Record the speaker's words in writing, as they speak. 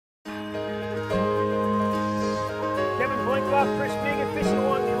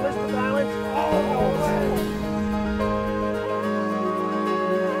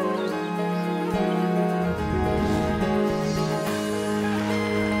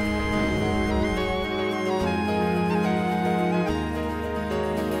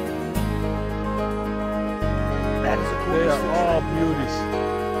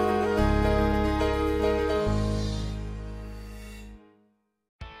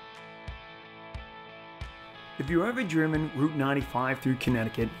If you've ever driven Route 95 through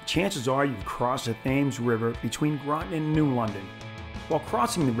Connecticut, chances are you've crossed the Thames River between Groton and New London. While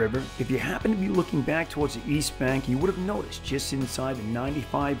crossing the river, if you happen to be looking back towards the east bank, you would have noticed just inside the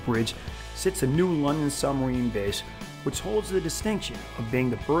 95 bridge sits the New London submarine base, which holds the distinction of being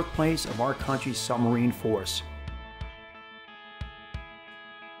the birthplace of our country's submarine force.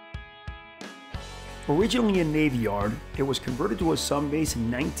 Originally a Navy yard, it was converted to a subbase in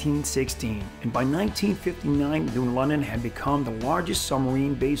 1916, and by 1959 New London had become the largest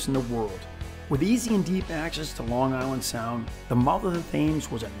submarine base in the world. With easy and deep access to Long Island Sound, the mouth of the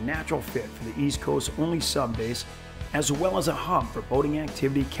Thames was a natural fit for the East Coast's only subbase, as well as a hub for boating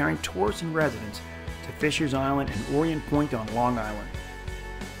activity carrying tourists and residents to Fisher's Island and Orient Point on Long Island.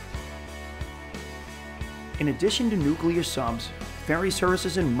 In addition to nuclear subs, ferry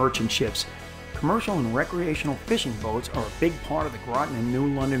services and merchant ships, commercial and recreational fishing boats are a big part of the Groton and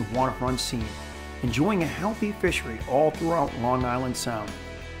New London waterfront scene, enjoying a healthy fishery all throughout Long Island Sound.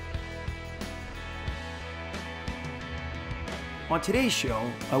 On today's show,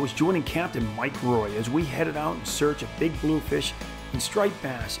 I was joining Captain Mike Roy as we headed out in search of big bluefish and striped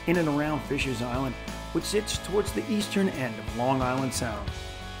bass in and around Fisher's Island, which sits towards the eastern end of Long Island Sound.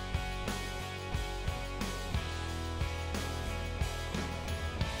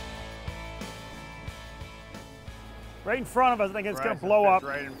 Right in front of us, I think it's going to blow up.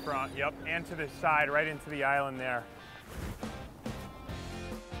 Right in front, yep, and to the side, right into the island there.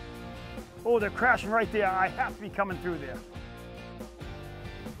 Oh, they're crashing right there. I have to be coming through there.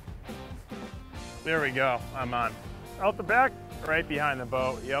 There we go, I'm on. Out the back? Right behind the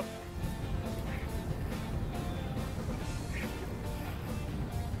boat, yep.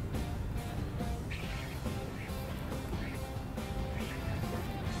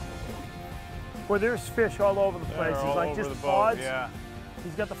 Well, there's fish all over the place. They're He's all like over just the boat, pods. yeah.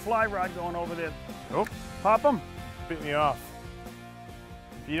 He's got the fly rod going over there. Oh, Pop him. bit me off.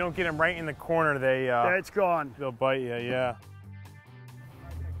 If you don't get them right in the corner, Yeah, it's gone. they'll bite you, yeah.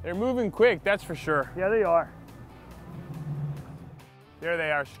 They're moving quick, that's for sure. Yeah, they are. There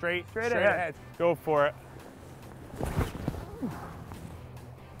they are, straight ahead. Go for it.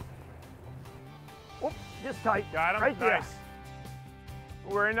 Oh, just tight. Got him, right there. nice.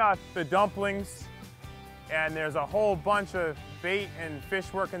 We're in the dumplings, and there's a whole bunch of bait and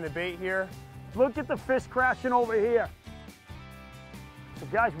fish working the bait here. Look at the fish crashing over here. So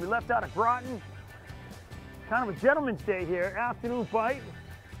guys, we left out of Groton. Kind of a gentleman's day here. Afternoon bite.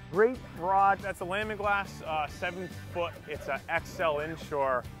 Great rod. That's a Lamb Glass 7 foot. It's an XL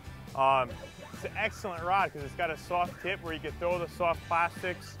inshore. It's an excellent rod because it's got a soft tip where you can throw the soft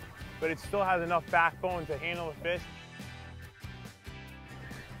plastics, but it still has enough backbone to handle the fish.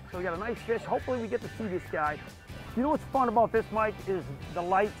 So we got a nice fish. Hopefully we get to see this guy. You know what's fun about this, Mike, is the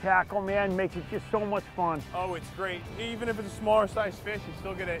light tackle, man, makes it just so much fun. Oh, it's great. Even if it's a smaller size fish, you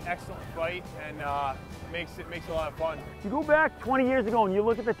still get an excellent bite, and makes it a lot of fun. You go back 20 years ago and you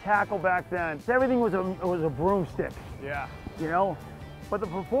look at the tackle back then, everything was a broomstick. Yeah. You know? But the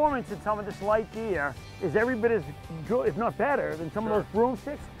performance in some of this light gear is every bit as good, if not better, than some of those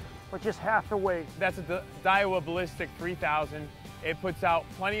broomsticks, but just half the weight. That's a Daiwa Ballistic 3000. It puts out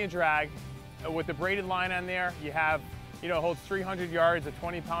plenty of drag. With the braided line on there, you have, it holds 300 yards, a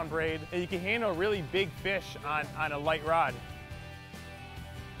 20-pound braid, and you can handle really big fish on a light rod.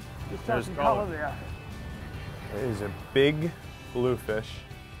 Just have some color there. It is a big bluefish.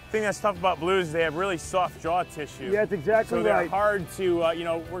 The thing that's tough about blues is they have really soft jaw tissue. Yeah, that's exactly right. So they're right. hard to,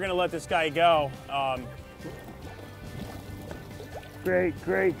 we're going to let this guy go. Great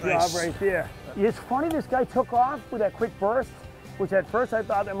job right there. It's funny this guy took off with that quick burst, which at first I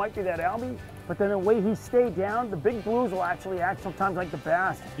thought it might be that albie, but then the way he stayed down, the big blues will actually act sometimes like the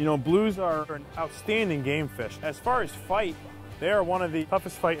bass. Blues are an outstanding game fish. As far as fight, they are one of the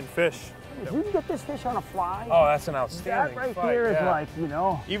toughest fighting fish. If you can get this fish on a fly, oh, that's an outstanding that right fight, there is yeah. like,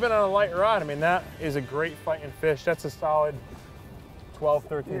 Even on a light rod, that is a great fighting fish. That's a solid 12,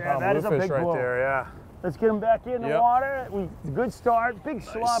 13 pound bluefish right blow. there, yeah. Let's get them back in the water. Good start, big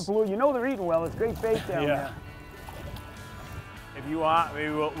slot blue. They're eating well. It's great bait down there. If you want,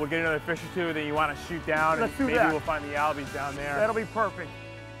 maybe we'll get another fish or two that you want to shoot down, Let's do maybe that. we'll find the albies down there. That'll be perfect.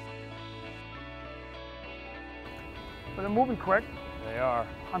 But they're moving quick. They are.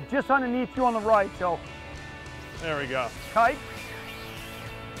 I'm just underneath you on the right, so. There we go. Tight.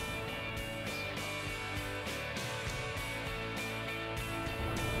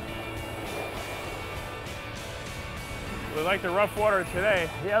 They like the rough water today.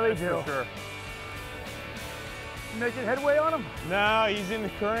 Yeah, they do. For sure. Making headway on him? No, he's in the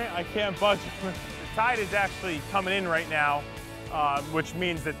current. I can't budge him. The tide is actually coming in right now, which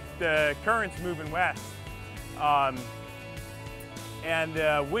means that the current's moving west. and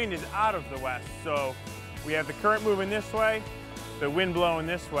the wind is out of the west. So we have the current moving this way, the wind blowing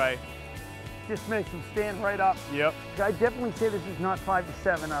this way. Just makes them stand right up. Yep. I definitely say this is not 5 to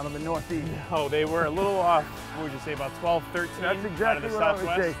 7 out of the northeast. Oh, they were a little off. What would you say, about 12, 13? That's exactly what I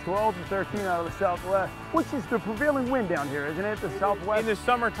would say. 12 to 13 out of the southwest, which is the prevailing wind down here, isn't it? The southwest. In the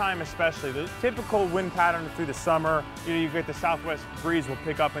summertime, especially, the typical wind pattern through the summer, you get the southwest breeze will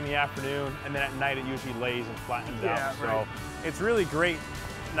pick up in the afternoon, and then at night it usually lays and flattens out. Right. So it's really great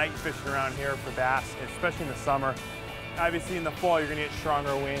night fishing around here for bass, especially in the summer. Obviously in the fall you're going to get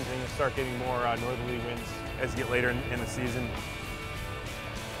stronger winds and you'll start getting more northerly winds as you get later in the season.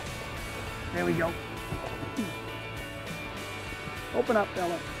 There we go. Open up,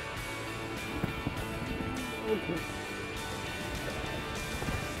 fella. Okay.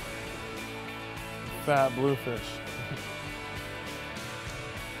 Fat bluefish.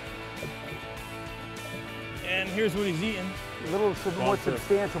 And here's what he's eating. A little more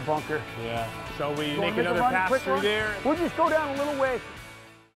substantial bunker. Yeah. Shall we make another pass through there? We'll just go down a little way.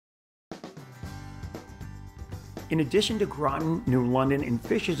 In addition to Groton, New London, and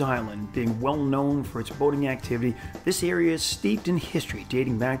Fisher's Island being well known for its boating activity, this area is steeped in history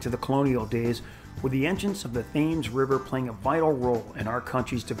dating back to the colonial days, with the entrance of the Thames River playing a vital role in our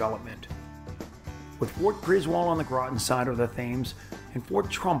country's development. With Fort Griswold on the Groton side of the Thames and Fort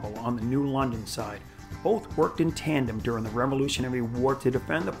Trumbull on the New London side, both worked in tandem during the Revolutionary War to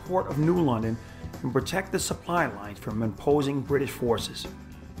defend the port of New London and protect the supply lines from imposing British forces.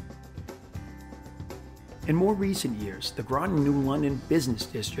 In more recent years, the Groton New London Business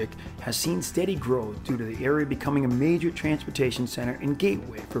District has seen steady growth due to the area becoming a major transportation center and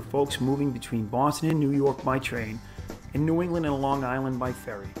gateway for folks moving between Boston and New York by train and New England and Long Island by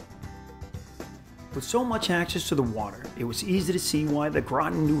ferry. With so much access to the water, it was easy to see why the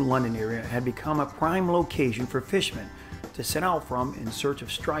Groton New London area had become a prime location for fishermen to set out from in search of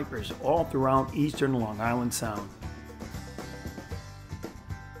stripers all throughout eastern Long Island Sound.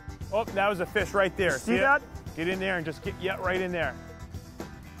 Oh, that was a fish right there. See that? Get in there and just get right in there.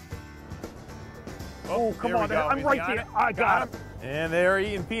 Oh, come on, I'm right there. I got him. And they're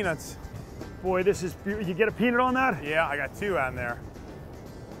eating peanuts. Boy, this is beautiful. You get a peanut on that? Yeah, I got 2 on there.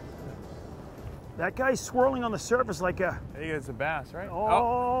 That guy's swirling on the surface like a... I think it's a bass, right?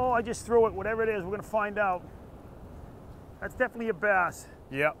 Oh, I just threw it. Whatever it is, we're going to find out. That's definitely a bass.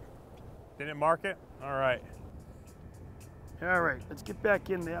 Yep. Didn't it mark it? All right. All right, let's get back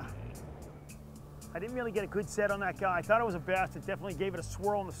in there. I didn't really get a good set on that guy. I thought it was a bass. It definitely gave it a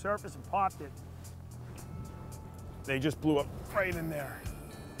swirl on the surface and popped it. They just blew up right in there.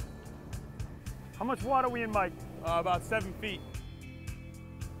 How much water are we in, Mike? About 7 feet.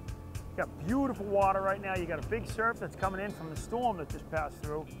 You got beautiful water right now. You got a big surf that's coming in from the storm that just passed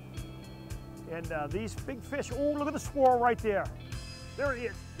through. And these big fish, oh, look at the swirl right there. There he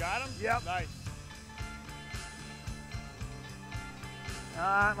is. Got him? Yep. Nice.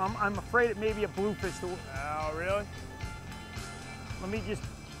 I'm afraid it may be a bluefish. Oh, really? Let me just...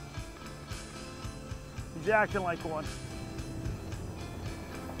 He's acting like one.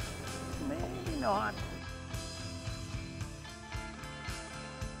 Maybe not.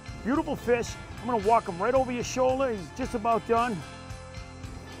 Beautiful fish. I'm gonna walk him right over your shoulder. He's just about done.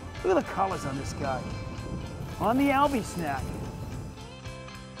 Look at the colors on this guy. On the Albie snack.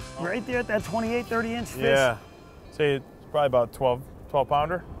 Right there at that 28, 30-inch fish. Yeah. Say it's probably about 12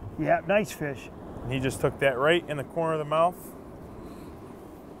 pounder. Yeah, nice fish. And he just took that right in the corner of the mouth.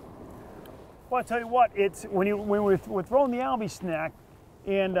 Well, I'll tell you what, it's when we're throwing the Albie snack,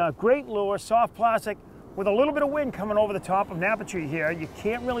 and great lure, soft plastic, with a little bit of wind coming over the top of Napa Tree here, you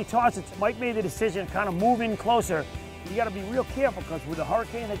can't really toss it. Mike made the decision to kind of move in closer. You got to be real careful because with the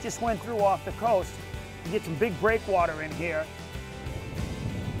hurricane that just went through off the coast, you get some big breakwater in here.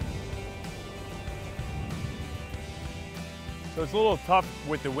 So it's a little tough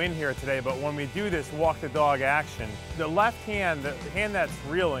with the wind here today, but when we do this walk the dog action, the left hand, the hand that's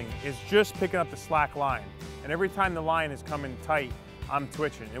reeling, is just picking up the slack line. And every time the line is coming tight, I'm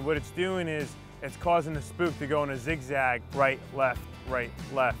twitching. And what it's doing is it's causing the spook to go in a zigzag, right, left,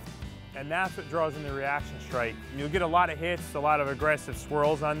 and that's what draws in the reaction strike. You'll get a lot of hits, a lot of aggressive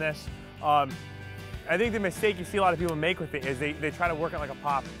swirls on this. I think the mistake you see a lot of people make with it is they try to work it like a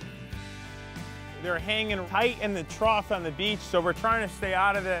pop. They're hanging tight in the trough on the beach, so we're trying to stay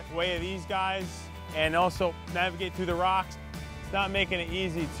out of the way of these guys and also navigate through the rocks. It's not making it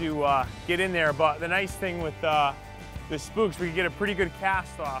easy to get in there, but the nice thing with the spooks, we can get a pretty good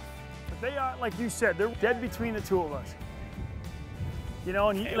cast off. But they are, like you said, they're dead between the two of us. You know,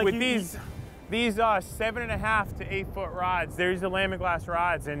 and with these 7.5 to 8 foot rods, there's the Lamiglass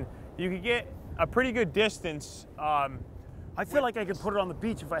rods, and you could get a pretty good distance. I feel like I could put it on the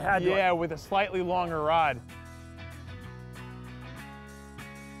beach if I had to. Yeah, with a slightly longer rod.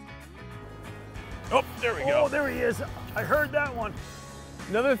 Oh, there we go. Oh, there he is. I heard that one.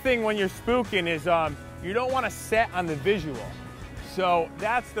 Another thing when you're spooking is you don't want to set on the visual. So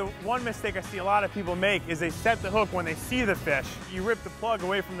that's the one mistake I see a lot of people make is they set the hook when they see the fish. You rip the plug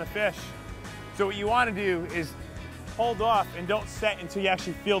away from the fish. So what you want to do is hold off and don't set until you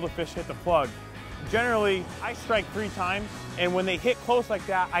actually feel the fish hit the plug. Generally, I strike 3 times, and when they hit close like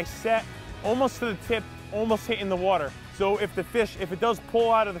that, I set almost to the tip, almost hitting the water. So if it does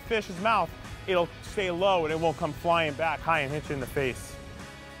pull out of the fish's mouth, it'll stay low and it won't come flying back high and hit you in the face.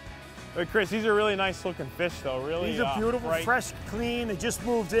 But Chris, these are really nice looking fish though, really. These are beautiful, bright. fresh, clean, they just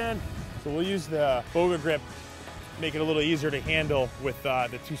moved in. So we'll use the Boga grip, make it a little easier to handle with the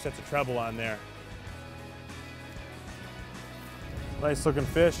 2 sets of treble on there. Nice looking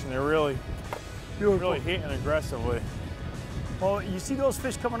fish, and they're really hitting aggressively. Well, you see those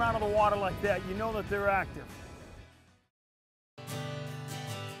fish coming out of the water like that, you know that they're active.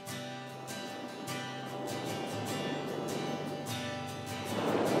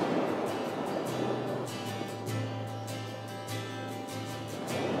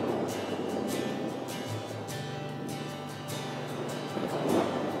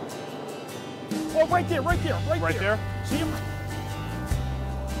 Oh, right there, right there, Right there? See him?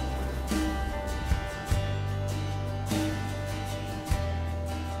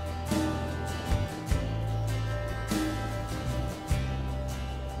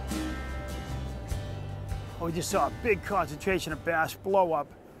 Oh, we just saw a big concentration of bass blow up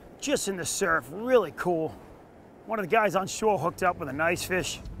just in the surf. Really cool. One of the guys on shore hooked up with a nice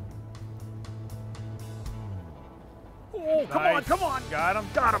fish. Oh, come on, Nice. come on. Got him?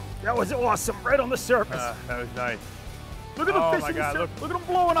 Got him. That was awesome, right on the surface. That was nice. Look at the Oh fish my in the God, surf. look. Look at them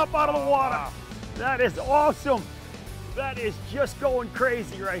blowing up out of the water. Wow. That is awesome. That is just going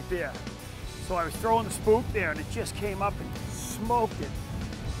crazy right there. So I was throwing the spook there and it just came up and smoked it.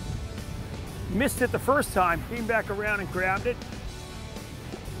 Missed it the first time, came back around and grabbed it.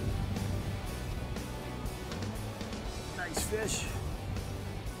 Nice fish.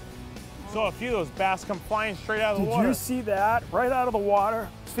 Saw a few of those bass come flying straight out of the Did water. you see that? Right out of the water.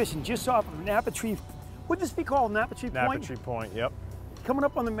 It's fishing just off of Napa Tree. Would this be called Napa Tree Napa Point? Tree Point, yep. Coming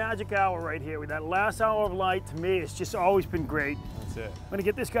up on the magic hour right here with that last hour of light, to me, it's just always been great. That's it. I'm gonna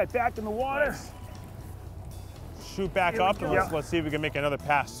get this guy back in the water. Nice. Shoot back Here we up and go. let's see if we can make another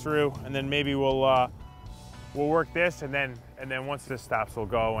pass through, and then maybe we'll work this, and then once this stops, we'll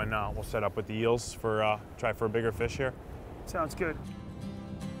go and we'll set up with the eels for try for a bigger fish here. Sounds good.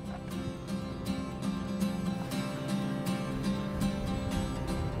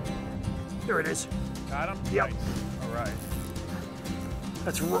 There it is. Got him? Yep. Nice. All right.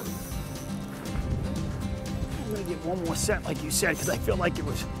 That's right. I'm gonna get one more set, like you said, because I feel like it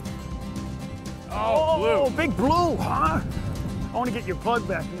was. Oh, blue. Big blue, huh? I want to get your plug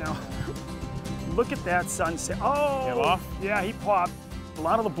back now. Look at that sunset. Oh, Get him off? Yeah, he popped. A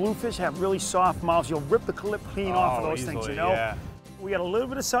lot of the bluefish have really soft mouths. You'll rip the clip clean off of those easily, things, you know? Yeah. We got a little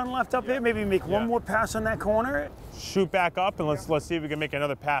bit of sun left up here. Maybe make one Yeah. more pass on that corner. Shoot back up and let's see if we can make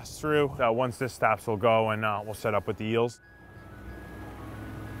another pass through. Once this stops, we'll go and we'll set up with the eels.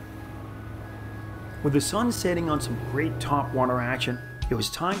 With the sun setting on some great topwater action, it was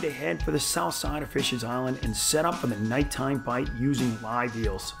time to head for the south side of Fisher's Island and set up for the nighttime bite using live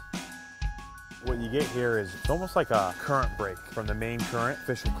eels. What you get here is it's almost like a current break from the main current.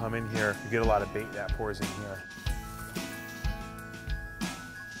 Fish will come in here. You get a lot of bait that pours in here.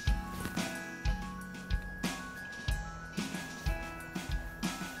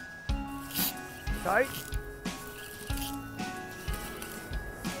 Tight.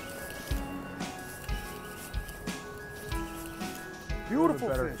 Beautiful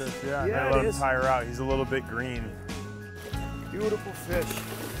Better fish. Yeah, Yeah, I it let him is. tire out. He's a little bit green. Beautiful fish.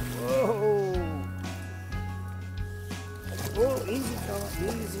 Whoa. Whoa, easy, fella.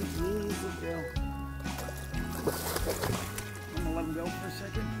 Easy, easy, Bill. I'm gonna let him go for a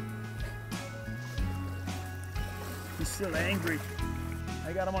second. He's still angry.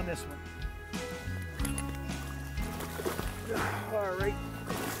 I got him on this one. All right.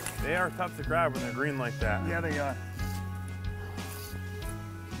 They are tough to grab when they're green like that. Yeah, they are.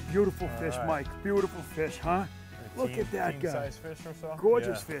 Beautiful fish, right. Mike. Beautiful fish, huh? Look at that guy. Size fish or so.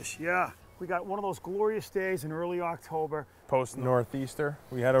 Gorgeous Yeah. fish, yeah. We got one of those glorious days in early October. Post northeaster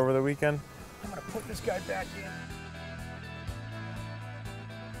we had over the weekend. I'm gonna put this guy back in.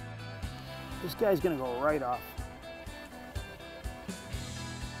 This guy's gonna go right off.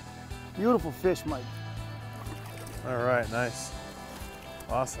 Beautiful fish, Mike. All right, nice.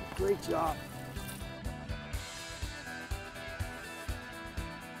 Awesome. Great job.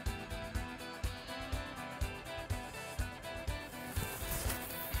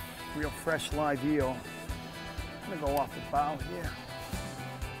 Real fresh live eel. I'm gonna go off the bow here.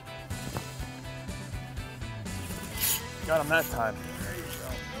 Got him that time. There you go.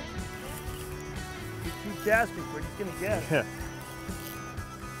 You keep gasping, but he's gonna get it. Yeah.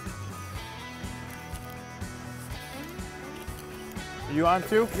 Are you on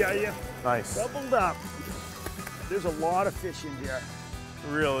too? Yeah, yeah. Nice. Doubled up. There's a lot of fish in here.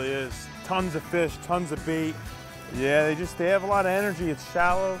 It really is. Tons of fish, tons of bait. Yeah, they have a lot of energy. It's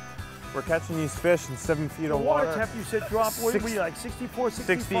shallow. We're catching these fish in 7 feet The of water water. temp you said drop, what are we like, 64,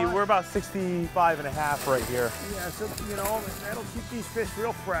 65? 60, we're about 65 and a half right here. Yeah, so, you know, that'll keep these fish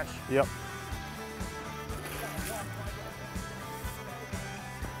real fresh. Yep.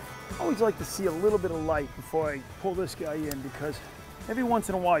 I always like to see a little bit of light before I pull this guy in, because every once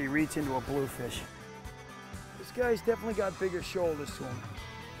in a while you reach into a bluefish. This guy's definitely got bigger shoulders to him.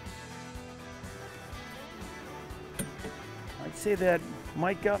 I'd say that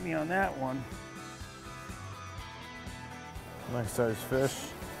Mike got me on that one. Nice sized fish.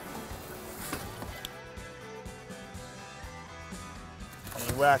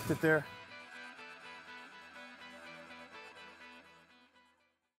 You whacked it there.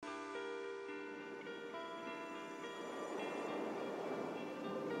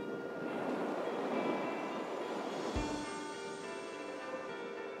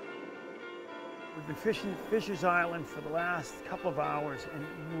 We've been fishing Fisher's Island for the last couple of hours, and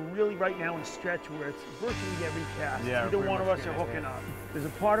we're really right now in a stretch where it's virtually every cast. Yeah, Either pretty one of much us are getting hooking it. up. There's a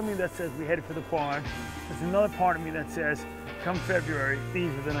part of me that says we headed for the pond. There's another part of me that says, come February,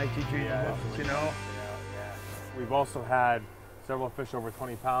 these are the nights you dream about, you know? Yeah. We've also had several fish over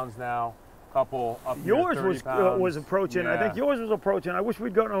 20 pounds now. Couple up near Yours 30 was pounds. approaching. I think Yeah. yours was approaching. I wish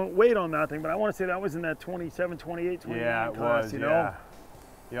we'd gotten a weight on that thing, but I want to say that was in that 27, 28, 29 Yeah, it class, was, you yeah. know?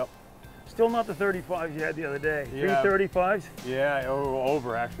 Yep. Still not the 35s you had the other day. Yeah. 335s? Yeah,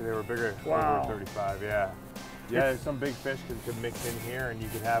 over actually. They were bigger. Wow. Over 35, yeah. Yeah, some big fish could mix in here, and you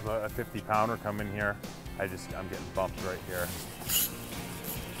could have a 50-pounder come in here. I'm getting bumped right here.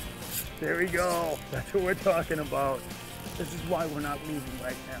 There we go. That's what we're talking about. This is why we're not leaving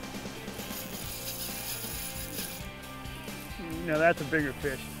right now. Now that's a bigger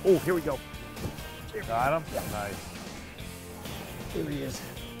fish. Oh, here we go. Got him? Nice. Here he is.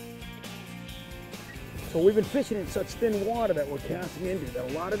 So we've been fishing in such thin water that we're casting into that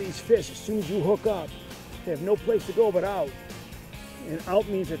a lot of these fish, as soon as you hook up, they have no place to go but out. And out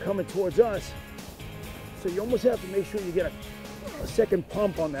means they're coming towards us. So you almost have to make sure you get a second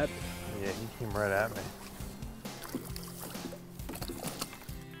pump on that. Yeah, he came right at me.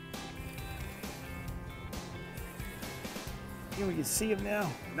 Here we can see him now.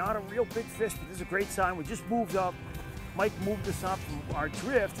 Not a real big fish, but this is a great sign. We just moved up. Mike moved us up from our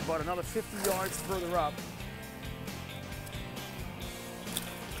drift about another 50 yards further up.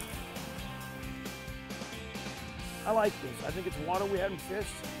 I like this. I think it's water we haven't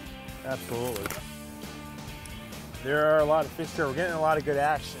fished. Absolutely. There are a lot of fish there. We're getting a lot of good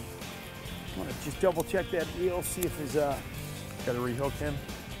action. I want to just double check that eel, see if there's Got to rehook him.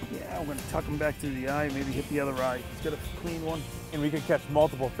 yeah, we're going to tuck him back to the eye, maybe hit the other eye. He's got a clean one. And we could catch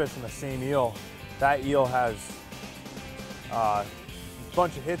multiple fish on the same eel. That eel has a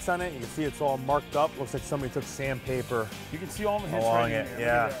bunch of hits on it. You can see it's all marked up. Looks like somebody took sandpaper You can see all the hits along right in it. there. Look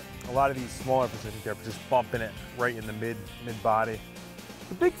Yeah, at that. a lot of these smaller fish, I think they're just bumping it right in the mid body.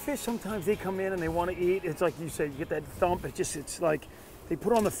 The big fish, sometimes they come in and they want to eat. It's like you said, you get that thump. It's like they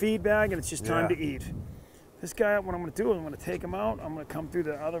put on the feed bag and it's just time Yeah. to eat. This guy, what I'm going to do is I'm going to take him out. I'm going to come through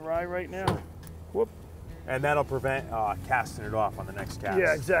the other eye right now. Whoop. And that'll prevent casting it off on the next cast.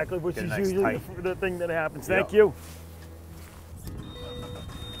 Yeah, exactly, which Get it is nice usually tight. the thing that happens. Yep. Thank you.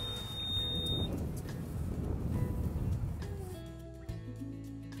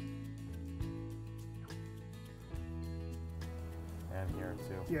 And here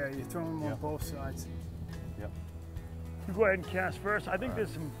too. Yeah, you're throwing them on Yep. both sides. Yep. You go ahead and cast first. I think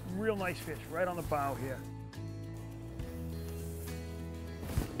there's some real nice fish right on the bow here.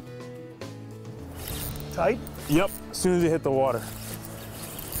 Tight? Yep, as soon as you hit the water.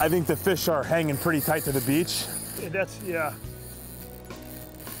 I think the fish are hanging pretty tight to the beach. Yeah.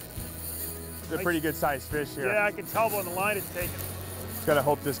 They're pretty good sized fish here. Yeah, I can tell by the line it's taken. Just gotta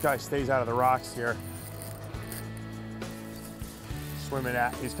hope this guy stays out of the rocks here.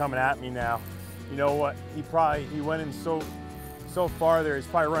 He's coming at me now. You know what? He went in so far there, he's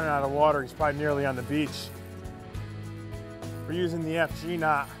probably running out of water. He's probably nearly on the beach. We're using the FG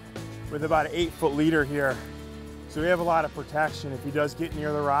knot with about an 8-foot leader here. So we have a lot of protection if he does get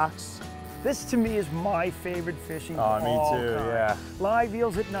near the rocks. This to me is my favorite fishing. Oh, me all too, time. yeah. Live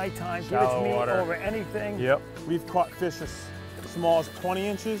eels at nighttime, give it Shallow to me water. over anything. Yep. We've caught fish as small as 20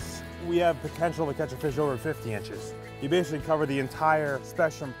 inches. We have potential to catch a fish over 50 inches. You basically cover the entire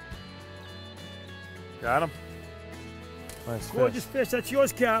spectrum. Got him? Nice fish. Gorgeous fish, that's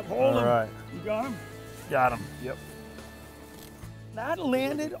yours, Cap. Hold him. All right. You got him? Got him. Yep. That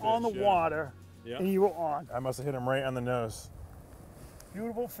landed on the water, and you were on. I must have hit him right on the nose.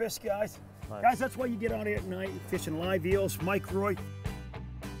 Beautiful fish, guys. Nice. Guys, that's why you get out here at night, fishing live eels. Mike Roy.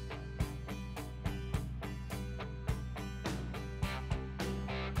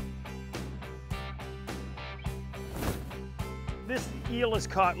 This eel has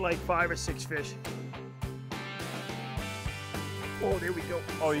caught like 5 or 6 fish. Oh, there we go.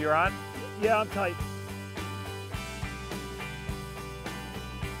 Oh, you're on? Yeah, I'm tight.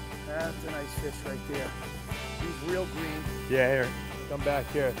 That's a nice fish right there. He's real green. Yeah, here. Come back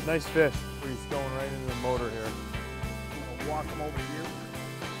here. Nice fish. He's going right into the motor here. I'm gonna walk him over to you.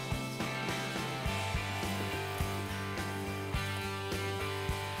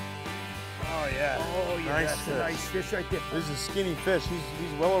 Oh, yeah. Oh, yeah, Nice that's fish. a nice fish right there. This is a skinny fish.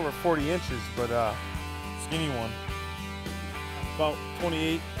 He's well over 40 inches, but skinny one. About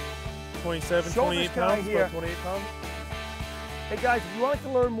 28, 27, Show 28 this guy pounds. here. About 28 pounds. Hey guys, if you'd like to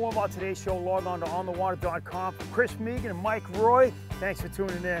learn more about today's show, log on to onthewater.com. For Chris Megan and Mike Roy, thanks for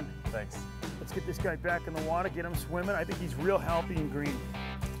tuning in. Thanks. Let's get this guy back in the water, get him swimming. I think he's real healthy and green.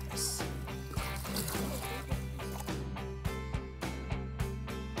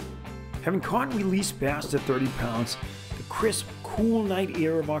 Having caught and released bass to 30 pounds, the crisp, cool night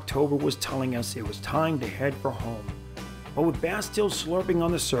air of October was telling us it was time to head for home. But with bass still slurping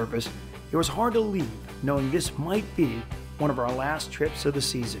on the surface, it was hard to leave, knowing this might be one of our last trips of the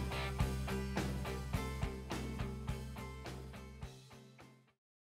season.